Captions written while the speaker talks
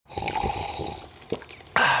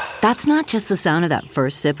That's not just the sound of that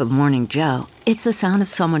first sip of Morning Joe. It's the sound of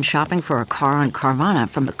someone shopping for a car on Carvana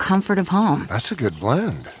from the comfort of home. That's a good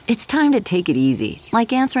blend. It's time to take it easy,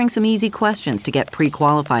 like answering some easy questions to get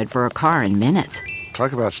pre-qualified for a car in minutes.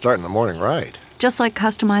 Talk about starting the morning right. Just like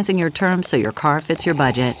customizing your terms so your car fits your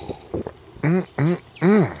budget.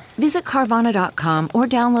 Visit Carvana.com or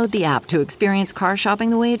download the app to experience car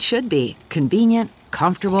shopping the way it should be. Convenient,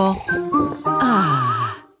 comfortable.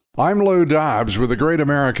 I'm Lou Dobbs with the Great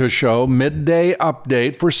America Show Midday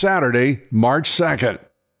Update for Saturday, March 2nd.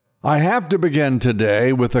 I have to begin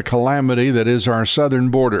today with the calamity that is our southern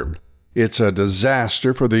border. It's a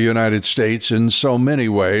disaster for the United States in so many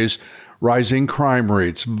ways. Rising crime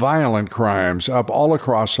rates, violent crimes up all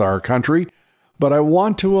across our country. But I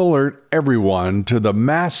want to alert everyone to the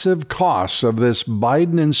massive costs of this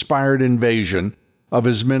Biden-inspired invasion of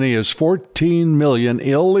as many as 14 million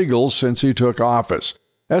illegals since he took office.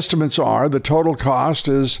 Estimates are the total cost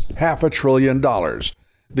is $500 billion.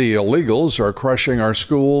 The illegals are crushing our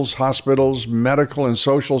schools, hospitals, medical and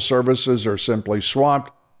social services are simply swamped,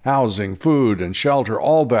 housing, food, and shelter,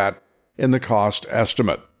 all that in the cost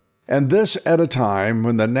estimate. And this at a time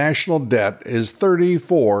when the national debt is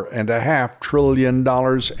 $34.5 trillion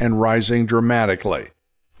and rising dramatically.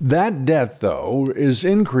 That debt, though, is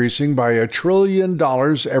increasing by $1 trillion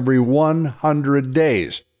every 100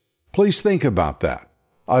 days. Please think about that.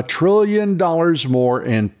 $1 trillion more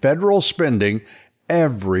in federal spending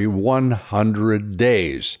every 100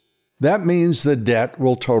 days. That means the debt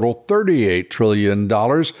will total $38 trillion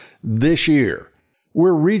this year.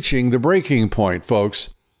 We're reaching the breaking point,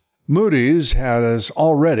 folks. Moody's has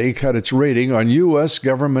already cut its rating on U.S.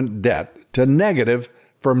 government debt to negative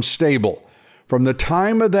from stable. From the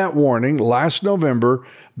time of that warning last November,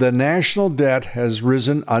 the national debt has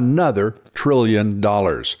risen another $1 trillion.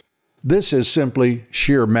 This is simply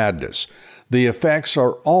sheer madness. The effects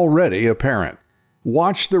are already apparent.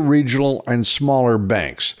 Watch the regional and smaller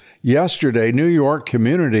banks. Yesterday, New York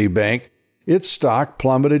Community Bank, its stock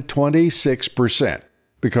plummeted 26%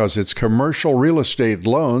 because its commercial real estate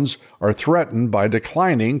loans are threatened by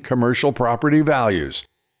declining commercial property values.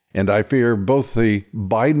 And I fear both the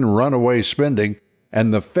Biden runaway spending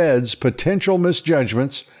and the Fed's potential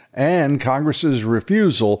misjudgments and Congress's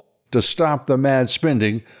refusal to stop the mad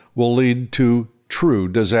spending will lead to true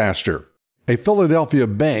disaster. A Philadelphia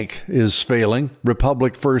bank is failing,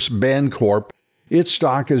 Republic First Bancorp. Its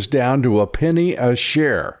stock is down to a penny a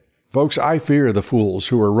share. Folks, I fear the fools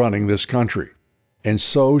who are running this country. And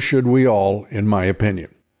so should we all, in my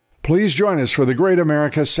opinion. Please join us for the Great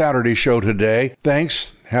America Saturday show today.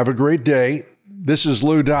 Thanks. Have a great day. This is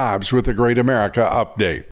Lou Dobbs with the Great America Update.